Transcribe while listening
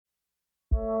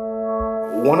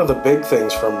one of the big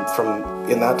things from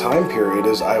in that time period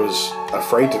is I was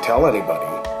afraid to tell anybody.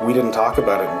 We didn't talk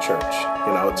about it in church.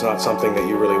 It's not something that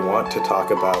you really want to talk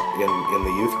about in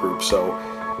the youth group. So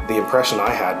the impression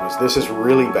I had was this is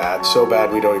really bad, so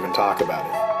bad we don't even talk about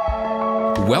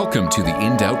it. Welcome to the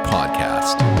In Doubt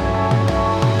Podcast.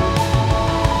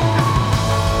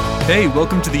 Hey,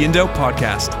 welcome to the In Doubt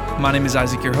Podcast. My name is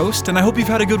Isaac, your host, and I hope you've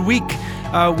had a good week.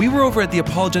 We were over at the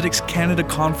Apologetics Canada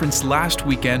Conference last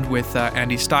weekend with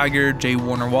Andy Steiger, Jay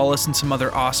Warner-Wallace, and some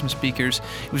other awesome speakers.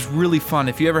 It was really fun.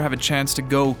 If you ever have a chance to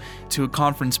go to a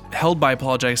conference held by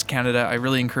Apologetics Canada, I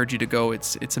really encourage you to go.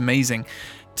 It's amazing.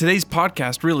 Today's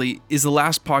podcast really is the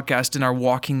last podcast in our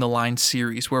Walking the Line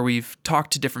series where we've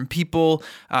talked to different people.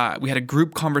 We had a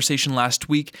group conversation last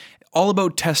week all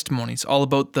about testimonies, all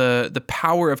about the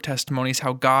power of testimonies,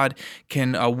 how God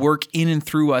can work in and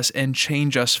through us and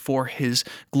change us for His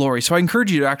glory. So I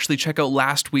encourage you to actually check out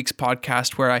last week's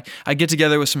podcast where I get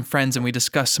together with some friends and we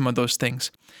discuss some of those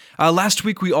things. Last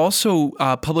week, we also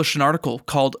published an article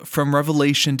called From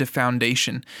Revelation to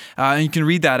Foundation. And you can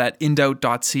read that at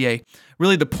indoubt.ca.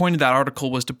 Really, the point of that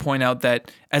article was to point out that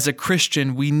as a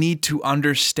Christian, we need to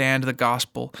understand the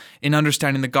gospel. In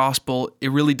understanding the gospel,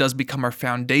 it really does become our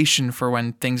foundation for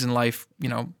when things in life,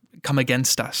 come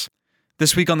against us.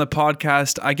 This week on the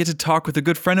podcast, I get to talk with a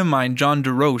good friend of mine, John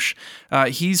DesRoches.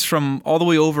 He's from all the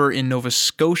way over in Nova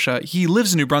Scotia. He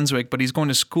lives in New Brunswick, but he's going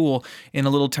to school in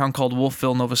a little town called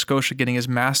Wolfville, Nova Scotia, getting his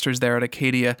master's there at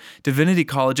Acadia Divinity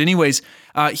College. Anyways,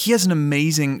 he has an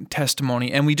amazing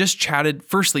testimony, and we just chatted.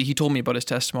 Firstly, he told me about his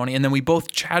testimony, and then we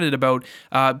both chatted about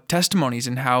testimonies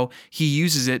and how he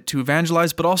uses it to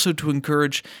evangelize, but also to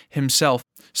encourage himself.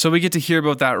 So we get to hear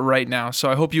about that right now.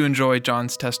 So I hope you enjoy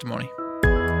John's testimony.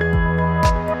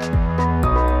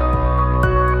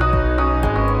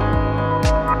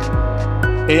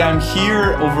 Hey, I'm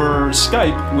here over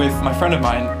Skype with my friend of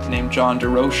mine named John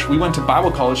DesRoches. We went to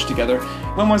Bible college together.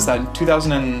 When was that?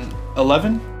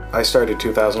 2011? I started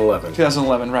 2011.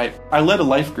 2011, right. I led a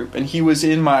life group, and he was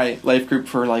in my life group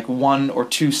for like 1 or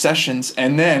 2 sessions,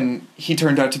 and then he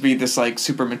turned out to be this like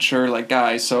super mature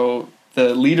guy. So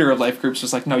the leader of life groups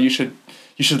was like, no, you should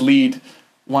lead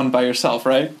one by yourself,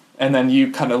 right? And then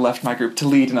you kind of left my group to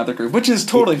lead another group, which is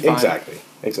totally fine. Exactly.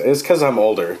 It's because I'm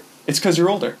older. It's because you're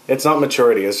older. It's not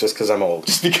maturity, it's just because I'm old.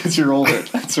 Just because you're older.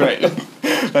 That's right.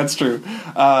 That's true.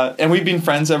 And we've been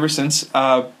friends ever since.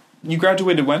 You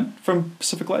graduated when from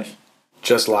Pacific Life?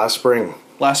 Just last spring.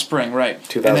 Last spring, right.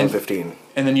 2015.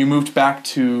 And then you moved back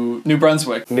to New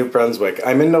Brunswick. New Brunswick.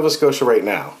 I'm in Nova Scotia right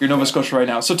now. You're in Nova Scotia right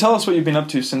now. So tell us what you've been up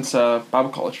to since Bible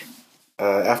college.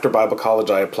 After Bible college,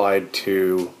 I applied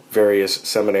to various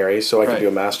seminaries so I could do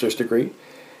a master's degree.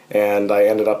 And I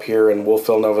ended up here in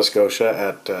Wolfville, Nova Scotia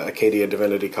at Acadia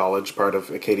Divinity College, part of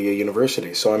Acadia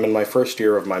University. So I'm in my first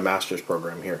year of my master's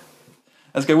program here.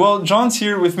 That's good. Well, John's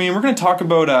here with me, and we're going to talk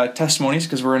about testimonies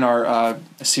because we're in our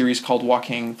series called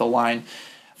Walking the Line.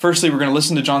 Firstly, we're going to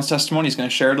listen to John's testimony. He's going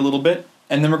to share it a little bit,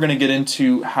 and then we're going to get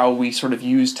into how we sort of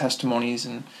use testimonies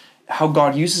and how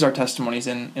God uses our testimonies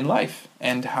in life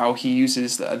and how He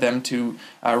uses them to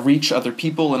reach other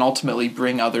people and ultimately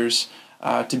bring others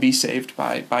to be saved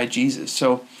by Jesus.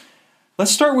 So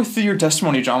let's start with your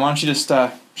testimony, John. Why don't you just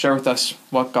share with us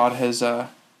what God has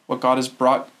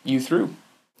brought you through?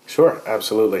 Sure,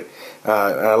 absolutely.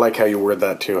 I like how you word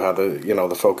that too. How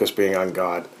the focus being on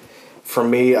God. For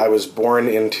me, I was born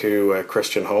into a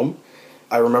Christian home.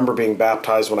 I remember being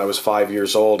baptized when I was 5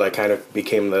 years old. I kind of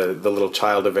became the little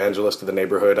child evangelist of the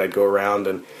neighborhood. I'd go around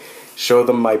and show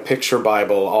them my picture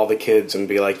Bible, all the kids, and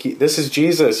be like, this is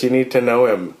Jesus, you need to know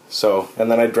Him.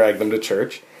 And then I'd drag them to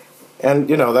church. And,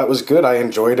 that was good. I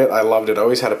enjoyed it. I loved it. I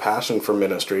always had a passion for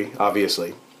ministry,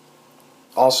 obviously.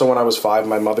 Also, when I was 5,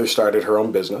 my mother started her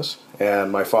own business,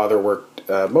 and my father worked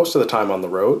most of the time on the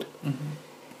road. Mm-hmm.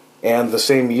 And the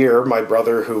same year, my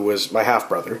brother, my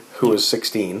half-brother, who was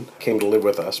 16, came to live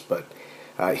with us, but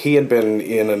he had been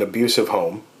in an abusive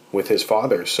home with his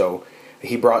father, so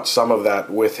he brought some of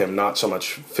that with him, not so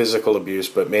much physical abuse,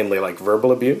 but mainly like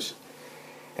verbal abuse.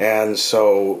 And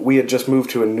so we had just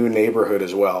moved to a new neighborhood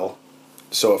as well.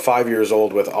 So at 5 years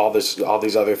old with all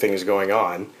these other things going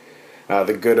on,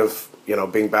 the good of,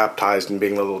 being baptized and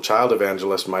being the little child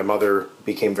evangelist, my mother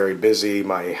became very busy.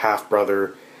 My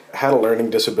half-brother had a learning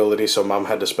disability, so Mom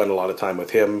had to spend a lot of time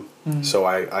with him. Mm-hmm. So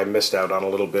I missed out on a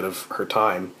little bit of her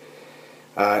time.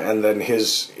 And then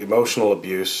his emotional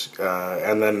abuse,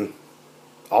 and then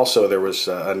also there was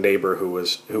a neighbor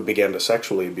who began to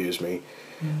sexually abuse me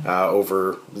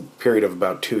over a period of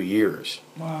about 2 years.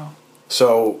 Wow.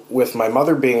 So with my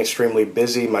mother being extremely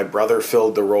busy, my brother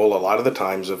filled the role a lot of the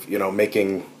times of,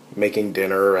 making making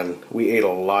dinner, and we ate a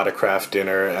lot of Kraft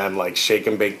dinner and like shake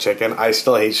and bake chicken. I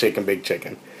still hate shake and bake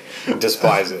chicken.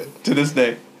 Despise it. To this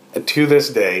day. To this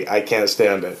day, I can't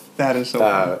stand it. That is so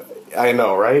funny. I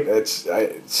know, right? It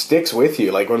sticks with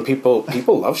you. Like when people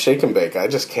love shake and bake, I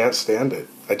just can't stand it.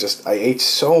 I ate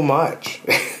so much.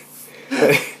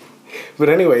 But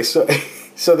anyway, so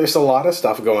there's a lot of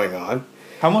stuff going on.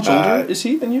 How much older is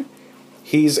he than you?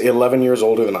 He's 11 years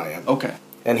older than I am. Okay.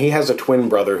 And he has a twin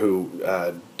brother who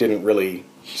didn't really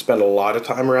spend a lot of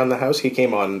time around the house. He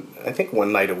came on, I think,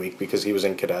 one night a week because he was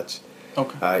in cadets.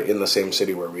 Okay. In the same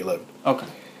city where we lived. Okay.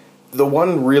 The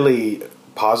one really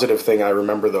positive thing I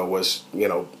remember, though, was,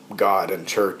 God and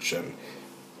church. And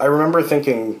I remember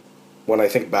thinking, when I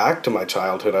think back to my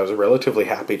childhood, I was a relatively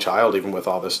happy child, even with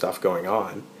all this stuff going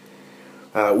on.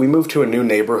 We moved to a new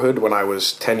neighborhood when I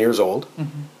was 10 years old.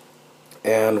 Mm-hmm.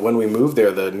 And when we moved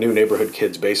there, the new neighborhood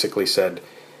kids basically said,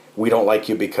 "We don't like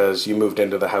you because you moved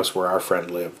into the house where our friend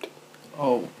lived."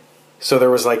 Oh. So there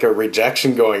was like a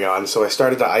rejection going on. So I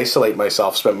started to isolate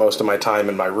myself, spent most of my time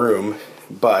in my room.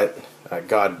 But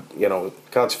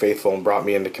God's faithful and brought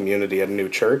me into community at a new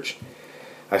church.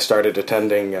 I started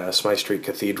attending Smythe Street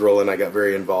Cathedral, and I got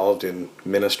very involved in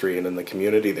ministry and in the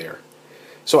community there.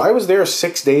 So I was there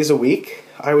 6 days a week,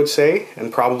 I would say,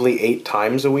 and probably 8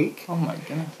 times a week. Oh my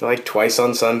goodness! Like twice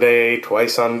on Sunday,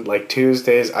 twice on like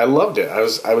Tuesdays. I loved it.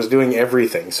 I was doing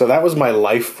everything. So that was my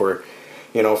life for,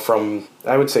 from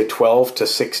I would say 12 to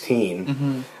 16,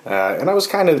 mm-hmm. And I was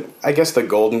kind of, I guess, the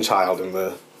golden child in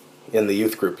the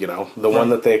youth group. The one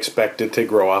that they expected to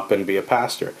grow up and be a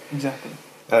pastor. Exactly.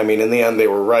 I mean, in the end, they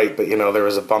were right, but there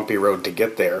was a bumpy road to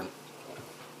get there.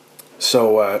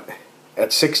 So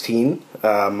at 16,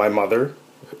 my mother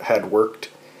had worked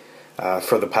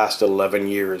for the past 11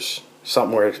 years,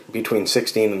 somewhere between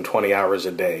 16 and 20 hours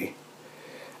a day.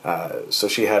 So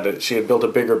she had built a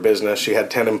bigger business. She had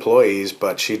 10 employees,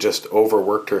 but she just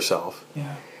overworked herself.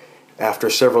 Yeah. After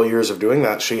several years of doing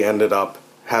that, she ended up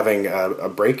having a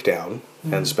breakdown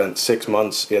and spent 6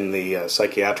 months in the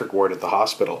psychiatric ward at the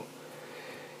hospital.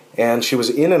 And she was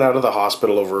in and out of the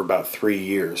hospital over about 3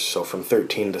 years, so from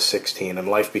 13 to 16, and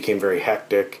life became very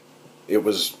hectic. It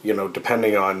was,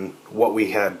 depending on what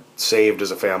we had saved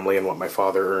as a family and what my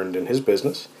father earned in his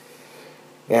business.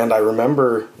 And I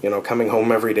remember, coming home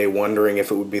every day wondering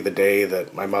if it would be the day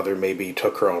that my mother maybe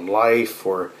took her own life,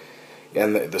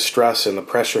 and the stress and the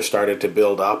pressure started to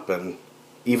build up. And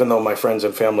even though my friends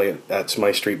and family at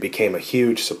Smythe Street became a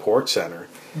huge support center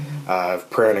of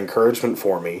prayer and encouragement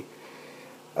for me,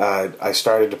 I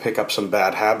started to pick up some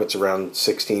bad habits around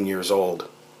 16 years old.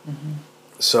 Mm-hmm.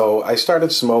 So I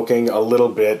started smoking a little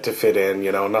bit to fit in,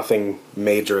 nothing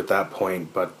major at that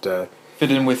point, but...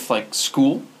 fit in with, like,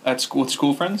 with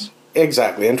school friends?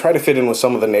 Exactly, and try to fit in with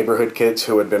some of the neighborhood kids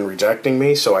who had been rejecting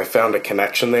me, so I found a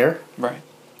connection there. Right.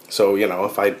 So,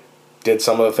 if I did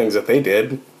some of the things that they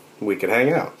did, we could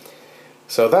hang out.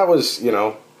 So that was,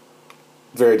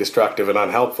 very destructive and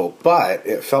unhelpful, but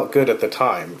it felt good at the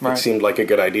time. Right. It seemed like a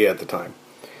good idea at the time.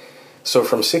 So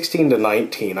from 16 to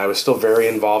 19, I was still very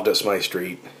involved at Smythe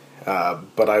Street,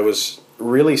 but I was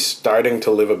really starting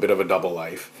to live a bit of a double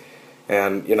life.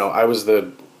 And, I was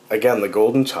the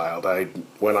golden child. I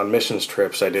went on missions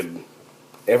trips. I did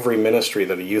every ministry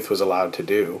that a youth was allowed to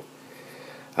do.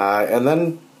 And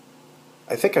then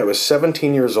I think I was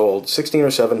 17 years old, 16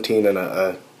 or 17, and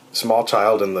a small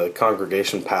child in the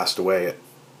congregation passed away at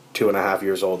 2.5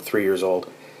 years old, 3 years old.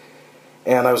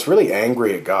 And I was really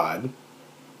angry at God.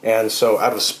 And so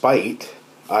out of spite,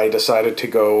 I decided to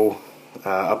go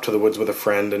up to the woods with a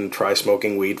friend and try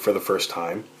smoking weed for the first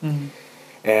time. Mm-hmm.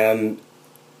 And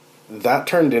that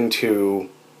turned into,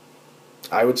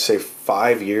 I would say,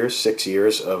 6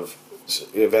 years of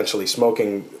eventually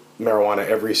smoking marijuana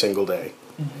every single day.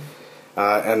 Mm-hmm.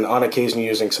 And on occasion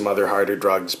using some other harder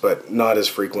drugs, but not as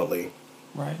frequently.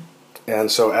 Right.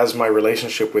 And so as my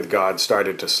relationship with God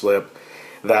started to slip,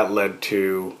 that led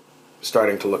to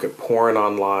starting to look at porn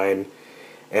online,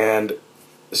 and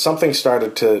something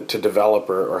started to develop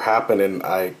or happen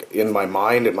in my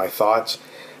mind, in my thoughts,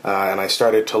 and I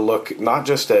started to look not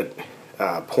just at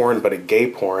porn, but at gay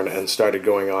porn, and started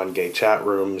going on gay chat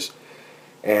rooms,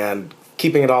 and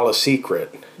keeping it all a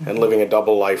secret, and living a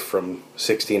double life from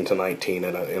 16 to 19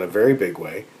 in a very big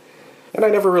way. And I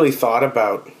never really thought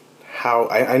about how,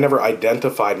 I never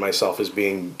identified myself as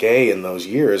being gay in those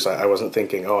years. I wasn't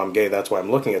thinking, oh, I'm gay, that's why I'm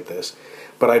looking at this.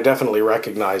 But I definitely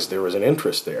recognized there was an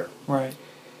interest there. Right.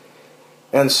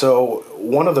 And so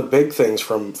one of the big things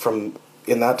from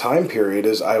in that time period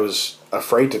is I was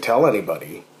afraid to tell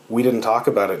anybody. We didn't talk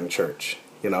about it in church.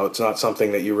 It's not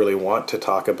something that you really want to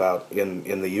talk about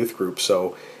in the youth group.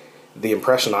 So the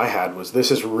impression I had was,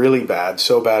 this is really bad,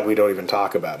 so bad we don't even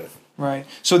talk about it. Right.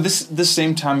 So this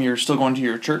same time you're still going to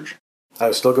your church? I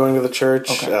was still going to the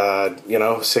church,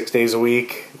 Okay. 6 days a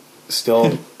week,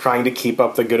 still trying to keep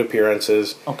up the good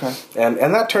appearances. Okay. And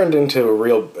that turned into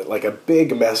a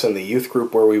big mess in the youth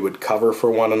group where we would cover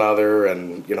for one another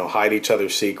and, hide each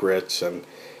other's secrets. And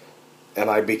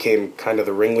I became kind of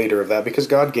the ringleader of that because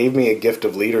God gave me a gift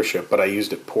of leadership, but I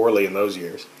used it poorly in those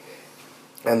years.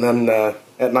 And then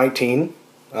at 19,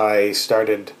 I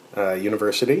started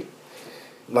university.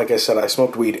 Like I said, I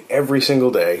smoked weed every single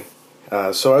day.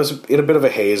 So I was in a bit of a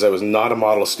haze. I was not a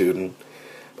model student.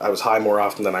 I was high more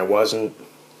often than I wasn't.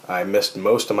 I missed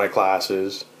most of my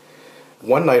classes.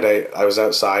 One night I was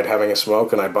outside having a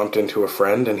smoke and I bumped into a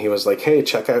friend and he was like, hey,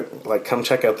 come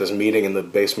check out this meeting in the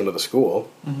basement of the school.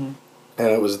 Mm-hmm. And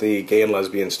it was the Gay and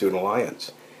Lesbian Student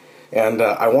Alliance. And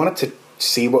I wanted to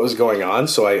see what was going on,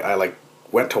 so I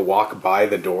went to walk by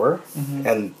the door, mm-hmm.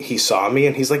 and he saw me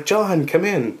and he's like, John, come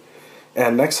in.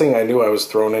 And next thing I knew, I was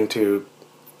thrown into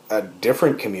a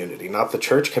different community, not the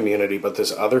church community, but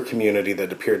this other community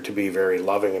that appeared to be very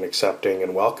loving and accepting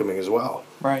and welcoming as well.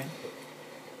 Right.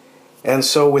 And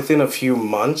so within a few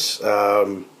months,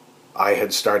 I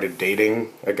had started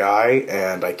dating a guy,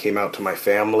 and I came out to my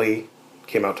family,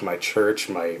 came out to my church.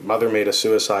 My mother made a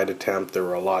suicide attempt. There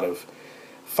were a lot of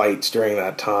fights during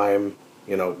that time,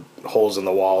 holes in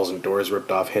the walls and doors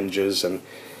ripped off hinges, and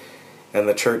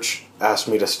the church asked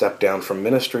me to step down from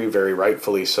ministry, very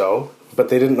rightfully so, but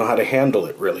they didn't know how to handle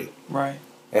it, really. Right.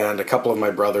 And a couple of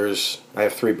my brothers, I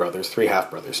have three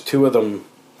half-brothers, two of them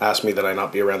asked me that I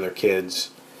not be around their kids,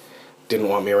 didn't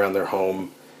want me around their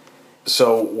home.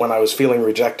 So when I was feeling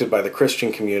rejected by the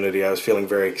Christian community, I was feeling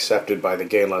very accepted by the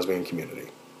gay and lesbian community.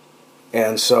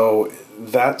 And so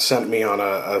that sent me on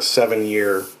a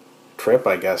 7-year trip,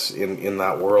 I guess, in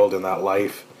that world, in that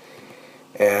life.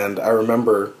 And I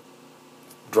remember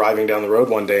driving down the road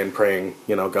one day and praying,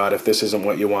 God, if this isn't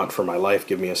what you want for my life,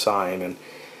 give me a sign.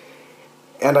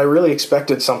 And I really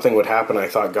expected something would happen. I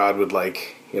thought God would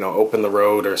open the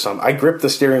road or something. I gripped the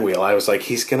steering wheel. I was like,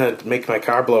 he's going to make my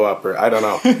car blow up, or I don't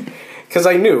know. Because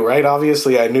I knew, right?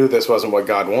 Obviously, I knew this wasn't what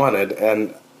God wanted.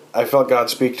 And I felt God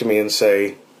speak to me and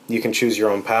say, you can choose your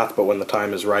own path, but when the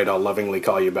time is right, I'll lovingly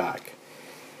call you back.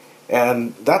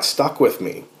 And that stuck with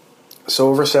me. So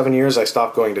over 7 years, I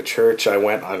stopped going to church.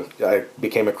 I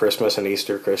became a Christmas and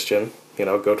Easter Christian,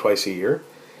 go twice a year.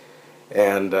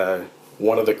 And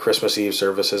one of the Christmas Eve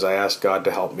services, I asked God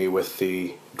to help me with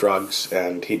the drugs,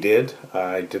 and he did.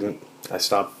 I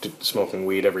stopped smoking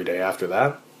weed every day after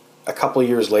that. A couple of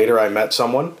years later, I met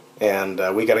someone,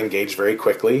 and we got engaged very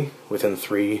quickly, within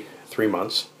three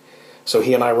months. So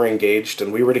he and I were engaged,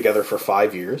 and we were together for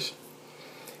 5 years.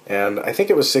 And I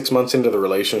think it was 6 months into the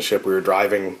relationship, we were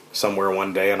driving somewhere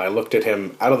one day, and I looked at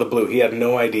him out of the blue. He had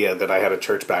no idea that I had a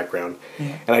church background.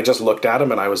 Yeah. And I just looked at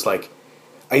him, and I was like,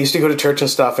 I used to go to church and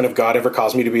stuff, and if God ever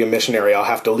calls me to be a missionary, I'll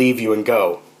have to leave you and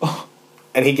go. Oh.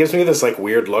 And he gives me this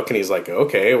weird look, and he's like,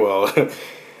 okay, well,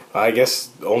 I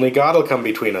guess only God will come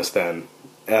between us then.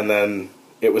 And then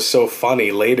it was so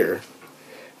funny later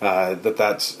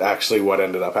that's actually what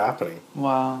ended up happening.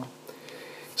 Wow.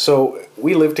 So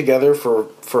we lived together for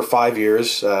 5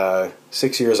 years,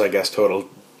 6 years, I guess, total,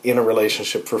 in a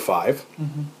relationship for 5.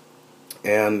 Mm-hmm.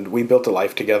 And we built a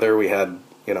life together. We had,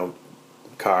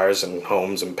 cars and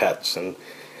homes and pets and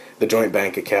the joint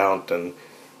bank account and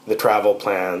the travel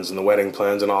plans and the wedding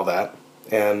plans and all that.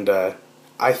 And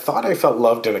I thought I felt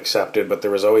loved and accepted, but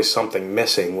there was always something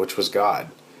missing, which was God.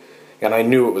 And I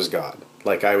knew it was God.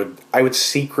 I would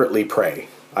secretly pray.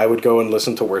 I would go and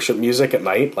listen to worship music at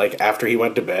night, after he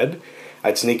went to bed.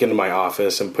 I'd sneak into my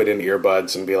office and put in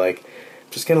earbuds and be like,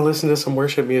 I'm just going to listen to some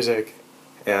worship music.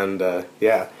 And,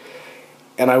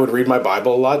 And I would read my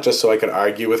Bible a lot just so I could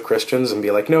argue with Christians and be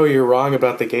like, no, you're wrong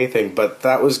about the gay thing. But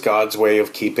that was God's way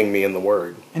of keeping me in the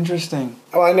Word. Interesting.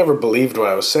 Oh, I never believed what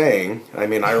I was saying. I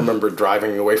mean, I remember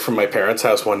driving away from my parents'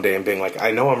 house one day and being like,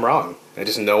 I know I'm wrong. I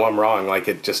just know I'm wrong.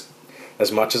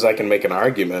 As much as I can make an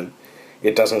argument,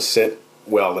 it doesn't sit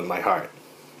well in my heart.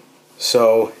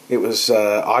 So it was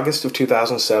August of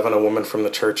 2007, a woman from the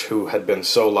church who had been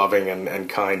so loving and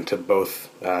kind to both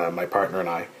my partner and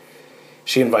I.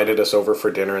 She invited us over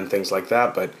for dinner and things like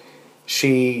that, but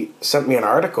she sent me an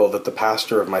article that the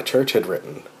pastor of my church had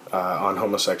written on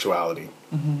homosexuality.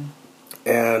 Mm-hmm.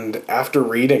 And after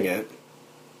reading it,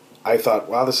 I thought,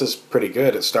 wow, this is pretty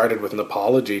good. It started with an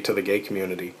apology to the gay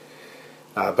community,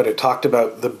 but it talked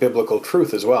about the biblical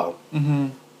truth as well. Mm-hmm.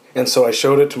 And so I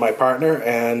showed it to my partner,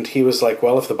 and he was like,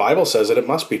 well, if the Bible says it, it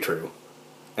must be true.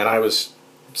 And I was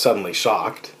suddenly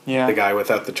shocked. Yeah. The guy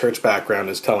without the church background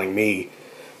is telling me,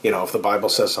 if the Bible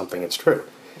says something, it's true.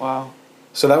 Wow.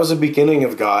 So that was the beginning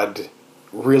of God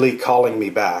really calling me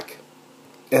back.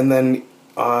 And then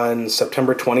on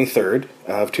September 23rd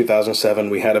of 2007,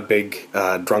 we had a big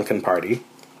drunken party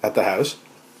at the house.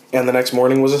 And the next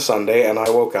morning was a Sunday, and I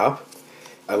woke up.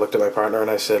 I looked at my partner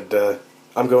and I said,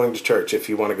 I'm going to church. If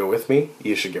you want to go with me,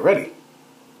 you should get ready.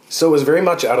 So it was very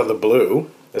much out of the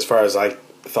blue, as far as I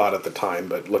thought at the time,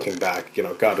 but looking back,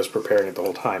 God was preparing it the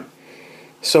whole time.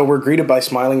 So we're greeted by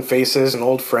smiling faces and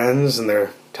old friends, and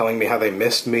they're telling me how they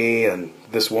missed me, and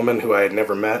this woman who I had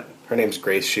never met, her name's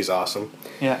Grace, she's awesome.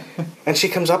 Yeah. And she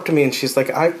comes up to me and she's like,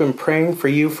 I've been praying for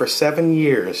you for 7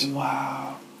 years.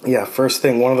 Wow. Yeah,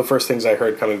 one of the first things I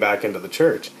heard coming back into the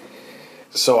church.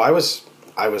 So I was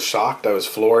shocked, I was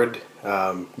floored.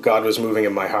 God was moving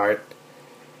in my heart.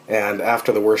 And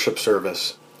after the worship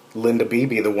service, Linda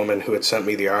Beebe, the woman who had sent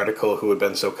me the article, who had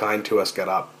been so kind to us, got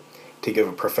up to give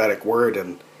a prophetic word.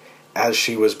 And as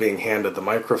she was being handed the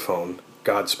microphone,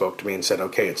 God spoke to me and said,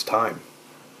 okay, it's time.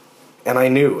 And I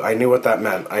knew what that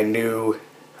meant. I knew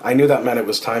that meant it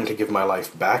was time to give my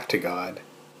life back to God.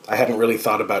 I hadn't really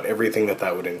thought about everything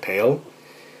that would entail.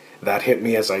 That hit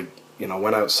me as I,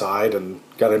 went outside and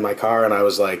got in my car, and I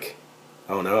was like,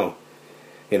 oh no,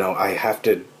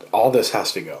 all this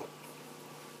has to go.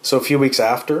 So a few weeks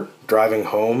after, driving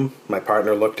home, my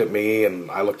partner looked at me and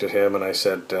I looked at him and I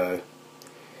said,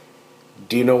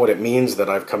 do you know what it means that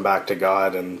I've come back to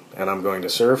God and I'm going to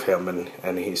serve him?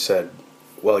 And he said,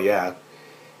 well, yeah,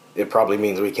 it probably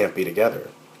means we can't be together.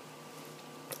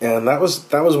 And that was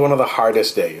one of the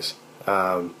hardest days.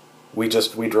 We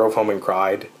drove home and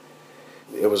cried.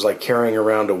 It was like carrying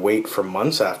around a weight for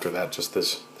months after that, just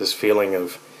this feeling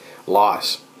of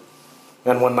loss.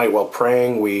 And one night while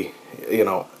praying,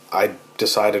 I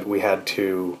decided we had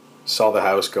to sell the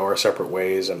house, go our separate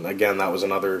ways, and again, that was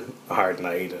another hard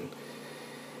night.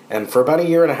 And for about 1.5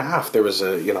 years, there was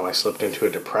I slipped into a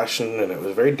depression, and it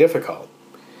was very difficult.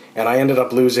 And I ended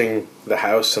up losing the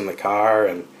house and the car,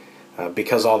 and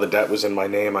because all the debt was in my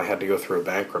name, I had to go through a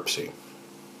bankruptcy.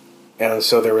 And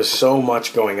so there was so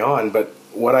much going on, but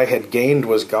what I had gained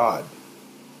was God,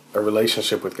 a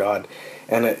relationship with God.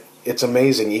 And it's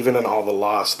amazing, even in all the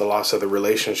loss of the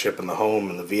relationship and the home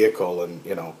and the vehicle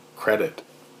and, credit,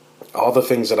 all the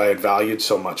things that I had valued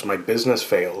so much. My business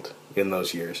failed in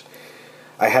those years.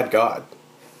 I had God.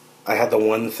 I had the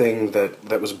one thing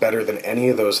that was better than any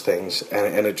of those things,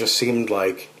 and it just seemed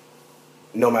like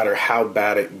no matter how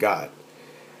bad it got,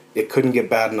 it couldn't get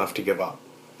bad enough to give up.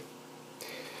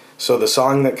 So the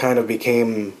song that kind of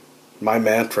became my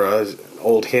mantra,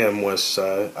 old hymn, was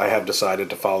I have decided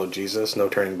to follow Jesus, no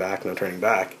turning back, no turning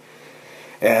back.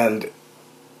 And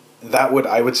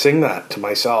I would sing that to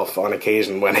myself on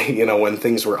occasion when when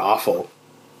things were awful.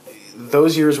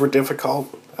 Those years were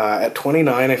difficult. At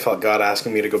 29, I felt God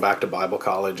asking me to go back to Bible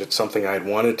college. It's something I had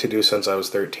wanted to do since I was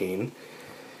 13.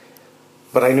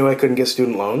 But I knew I couldn't get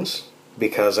student loans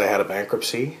because I had a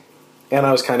bankruptcy. And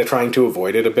I was kind of trying to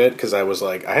avoid it a bit because I was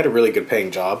like, I had a really good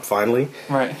paying job finally.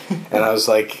 Right. And I was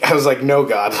like, no,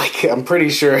 God, I'm pretty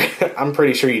sure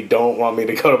you don't want me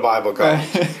to go to Bible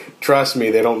college. Trust me,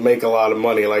 they don't make a lot of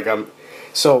money.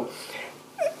 So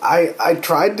I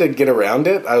tried to get around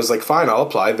it. I was like, fine, I'll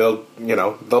apply.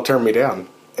 They'll turn me down.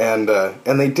 And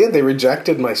they did. They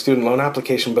rejected my student loan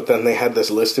application, but then they had this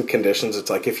list of conditions. It's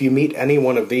like, if you meet any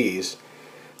one of these,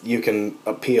 you can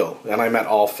appeal. And I met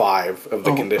all 5 of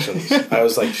the conditions. I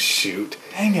was like, shoot.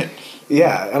 Dang it.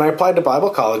 Yeah, and I applied to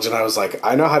Bible college, and I was like,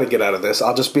 I know how to get out of this.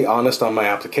 I'll just be honest on my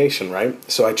application,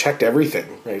 right? So I checked everything,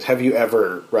 right? Have you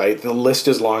ever, right? The list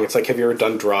is long. It's like, have you ever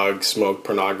done drugs, smoked,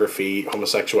 pornography,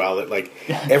 homosexuality,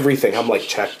 everything. I'm like,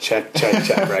 check,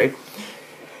 right?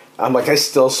 I'm like, I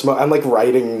still smoke. I'm like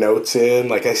writing notes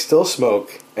in, I still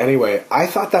smoke. Anyway, I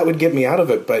thought that would get me out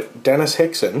of it, but Dennis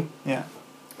Hickson,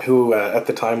 who at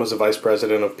the time was the vice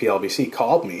president of PLBC,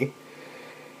 called me.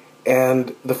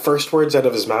 And the first words out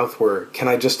of his mouth were, can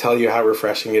I just tell you how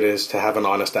refreshing it is to have an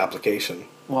honest application?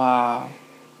 Wow.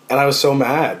 And I was so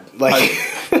mad.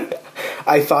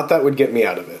 I thought that would get me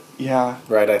out of it. Yeah.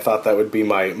 Right? I thought that would be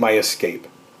my escape.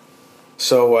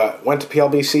 So went to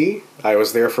PLBC. I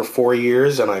was there for 4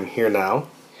 years, and I'm here now.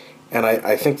 And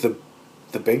I think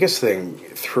the biggest thing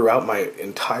throughout my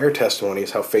entire testimony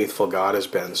is how faithful God has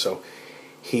been. So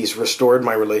He's restored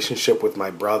my relationship with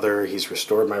my brother. He's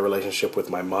restored my relationship with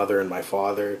my mother and my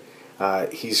father.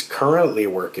 He's currently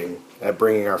working at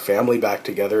bringing our family back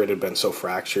together. It had been so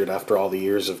fractured after all the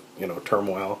years of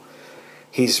turmoil.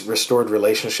 He's restored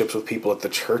relationships with people at the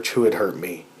church who had hurt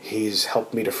me. He's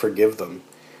helped me to forgive them.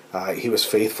 He was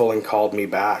faithful and called me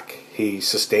back. He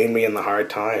sustained me in the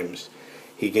hard times.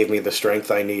 He gave me the strength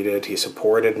I needed. He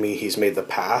supported me. He's made the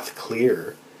path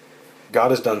clear. God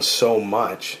has done so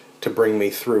much to bring me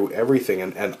through everything,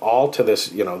 and all to this,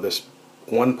 this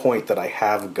one point that I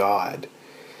have God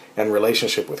and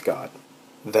relationship with God,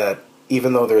 that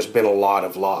even though there's been a lot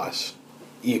of loss,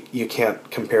 you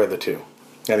can't compare the two.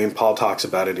 I mean, Paul talks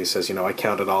about it. He says, I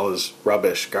count it all as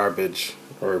rubbish, garbage,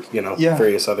 or,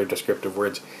 various other descriptive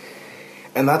words.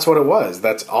 And that's what it was.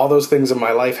 That's all those things in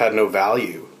my life had no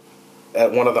value.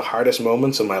 At one of the hardest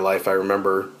moments in my life, I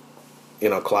remember,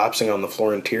 collapsing on the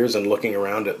floor in tears and looking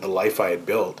around at the life I had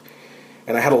built.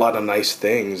 And I had a lot of nice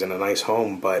things and a nice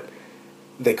home, but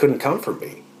they couldn't comfort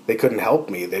me. They couldn't help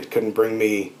me. They couldn't bring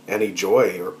me any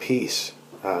joy or peace.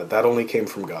 That only came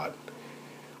from God.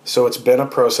 So it's been a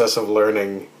process of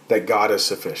learning that God is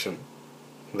sufficient,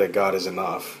 that God is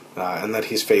enough, and that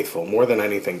He's faithful. More than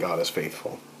anything, God is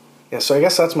faithful. Yeah, so I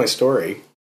guess that's my story.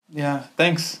 Yeah,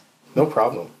 thanks. No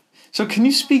problem. So can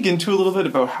you speak into a little bit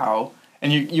about how,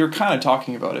 and you're kind of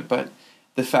talking about it, but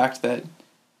the fact that,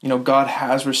 God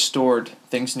has restored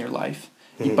things in your life,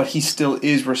 but He still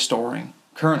is restoring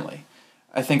currently.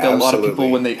 I think a lot of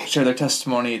people, when they share their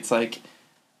testimony, it's like,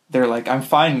 they're like, I'm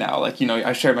fine now. Like,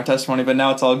 I shared my testimony, but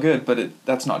now it's all good. But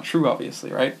that's not true, obviously,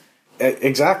 right?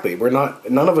 Exactly.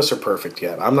 None of us are perfect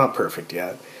yet. I'm not perfect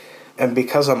yet. And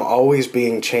because I'm always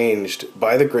being changed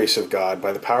by the grace of God,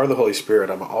 by the power of the Holy Spirit,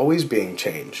 I'm always being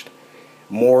changed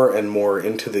more and more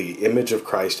into the image of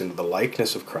Christ, into the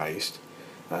likeness of Christ,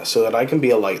 so that I can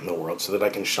be a light in the world, so that I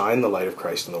can shine the light of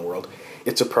Christ in the world.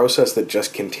 It's a process that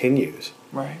just continues.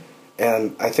 Right.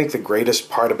 And I think the greatest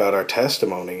part about our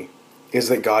testimony is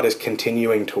that God is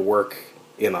continuing to work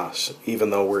in us, even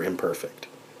though we're imperfect.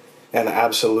 And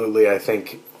absolutely, I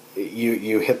think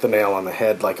you hit the nail on the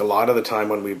head. Like, a lot of the time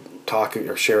when we talk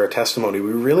or share a testimony,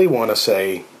 we really want to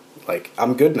say, like,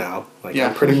 I'm good now. Like, yeah.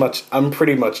 I'm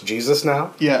pretty much Jesus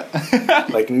now. Yeah.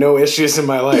 Like, no issues in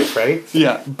my life, right?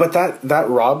 Yeah. But that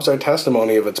robs our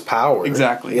testimony of its power.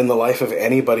 Exactly. In the life of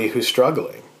anybody who's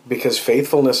struggling. Because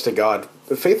faithfulness to God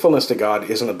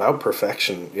isn't about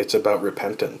perfection. It's about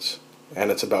repentance. And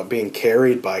it's about being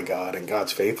carried by God and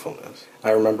God's faithfulness.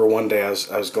 I remember one day I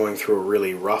was going through a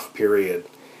really rough period,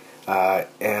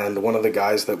 and one of the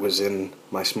guys that was in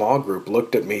my small group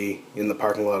looked at me in the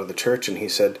parking lot of the church, and he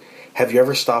said, "Have you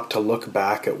ever stopped to look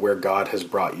back at where God has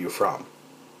brought you from?"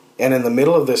 And in the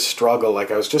middle of this struggle,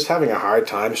 like, I was just having a hard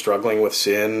time struggling with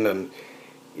sin, and,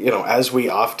 as we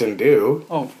often do.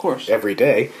 Oh, of course. Every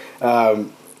day.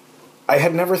 I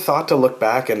had never thought to look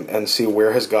back and see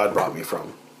where has God brought me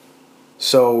from.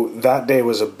 So that day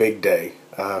was a big day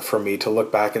for me to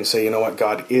look back and say, you know what,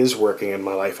 God is working in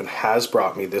my life and has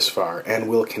brought me this far and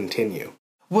will continue.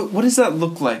 What does that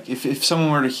look like if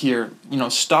someone were to hear,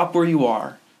 stop where you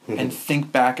are and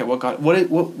think back at what God,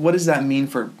 what does that mean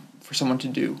for someone to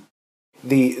do?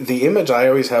 The image I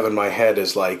always have in my head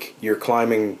is like you're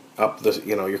climbing up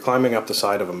the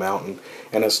side of a mountain,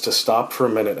 and it's to stop for a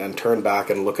minute and turn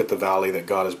back and look at the valley that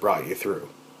God has brought you through.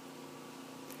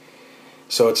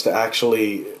 So it's to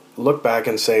actually look back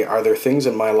and say, are there things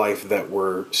in my life that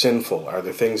were sinful? Are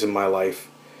there things in my life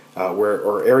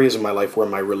or areas in my life where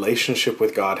my relationship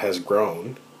with God has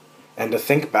grown? And to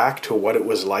think back to what it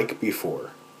was like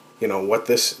before. What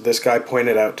this guy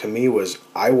pointed out to me was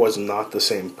I was not the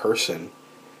same person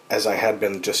as I had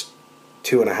been just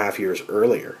 2.5 years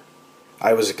earlier.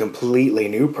 I was a completely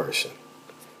new person.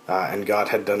 And God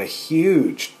had done a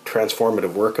huge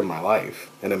transformative work in my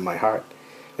life and in my heart.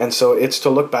 And so it's to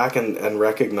look back and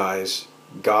recognize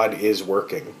God is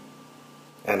working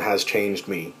and has changed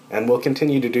me and will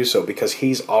continue to do so because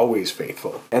He's always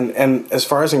faithful. And as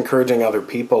far as encouraging other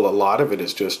people, a lot of it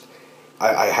is just,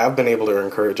 I have been able to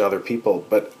encourage other people,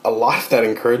 but a lot of that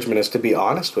encouragement is to be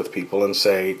honest with people and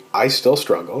say, I still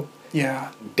struggle.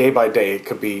 Yeah. Day by day, it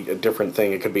could be a different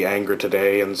thing. It could be anger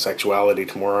today and sexuality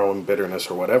tomorrow and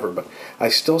bitterness or whatever, but I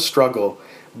still struggle.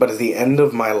 But at the end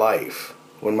of my life,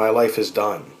 when my life is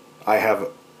done, I have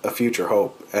a future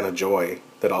hope and a joy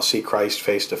that I'll see Christ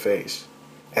face to face,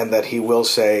 and that He will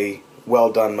say,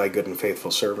 well done, my good and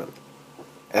faithful servant.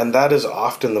 And that is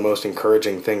often the most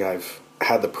encouraging thing I've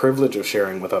had the privilege of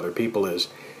sharing with other people is,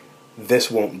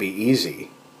 this won't be easy,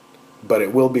 but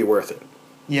it will be worth it.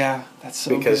 Yeah, that's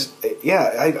so because, good.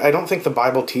 I don't think the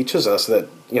Bible teaches us that,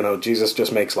 Jesus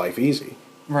just makes life easy.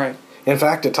 Right. In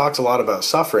fact, it talks a lot about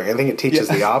suffering. I think it teaches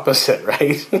the opposite,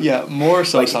 right? Yeah, more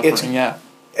so suffering, yeah.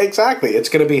 Exactly. It's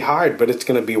going to be hard, but it's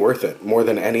going to be worth it. More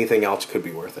than anything else could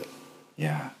be worth it.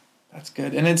 Yeah, that's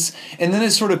good. And then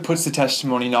it sort of puts the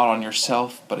testimony not on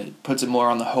yourself, but it puts it more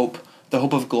on the hope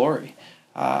of glory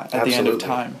at the end of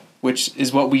time, which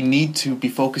is what we need to be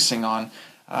focusing on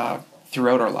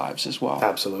throughout our lives as well.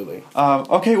 Absolutely.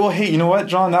 Okay, well, hey, you know what,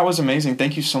 John? That was amazing.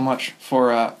 Thank you so much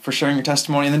for sharing your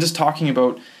testimony and then just talking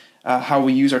about how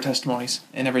we use our testimonies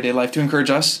in everyday life to encourage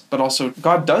us, but also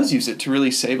God does use it to really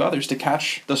save others, to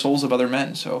catch the souls of other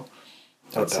men. So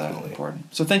that's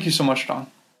important. So thank you so much, John.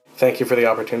 Thank you for the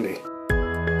opportunity.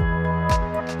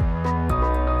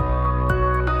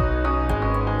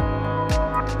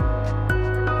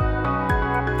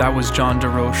 That was John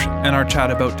DesRoches and our chat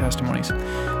about testimonies.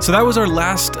 So that was our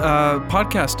last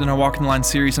podcast in our Walk in the Line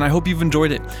series, and I hope you've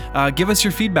enjoyed it. Give us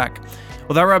your feedback.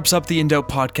 Well, that wraps up the In Doubt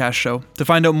podcast show. To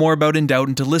find out more about In Doubt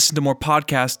and to listen to more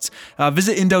podcasts,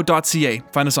 visit indoubt.ca.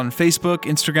 Find us on Facebook,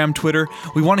 Instagram, Twitter.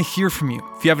 We want to hear from you.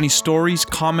 If you have any stories,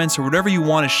 comments, or whatever you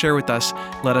want to share with us,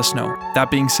 let us know. That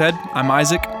being said, I'm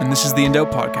Isaac, and this is the In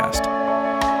Doubt podcast.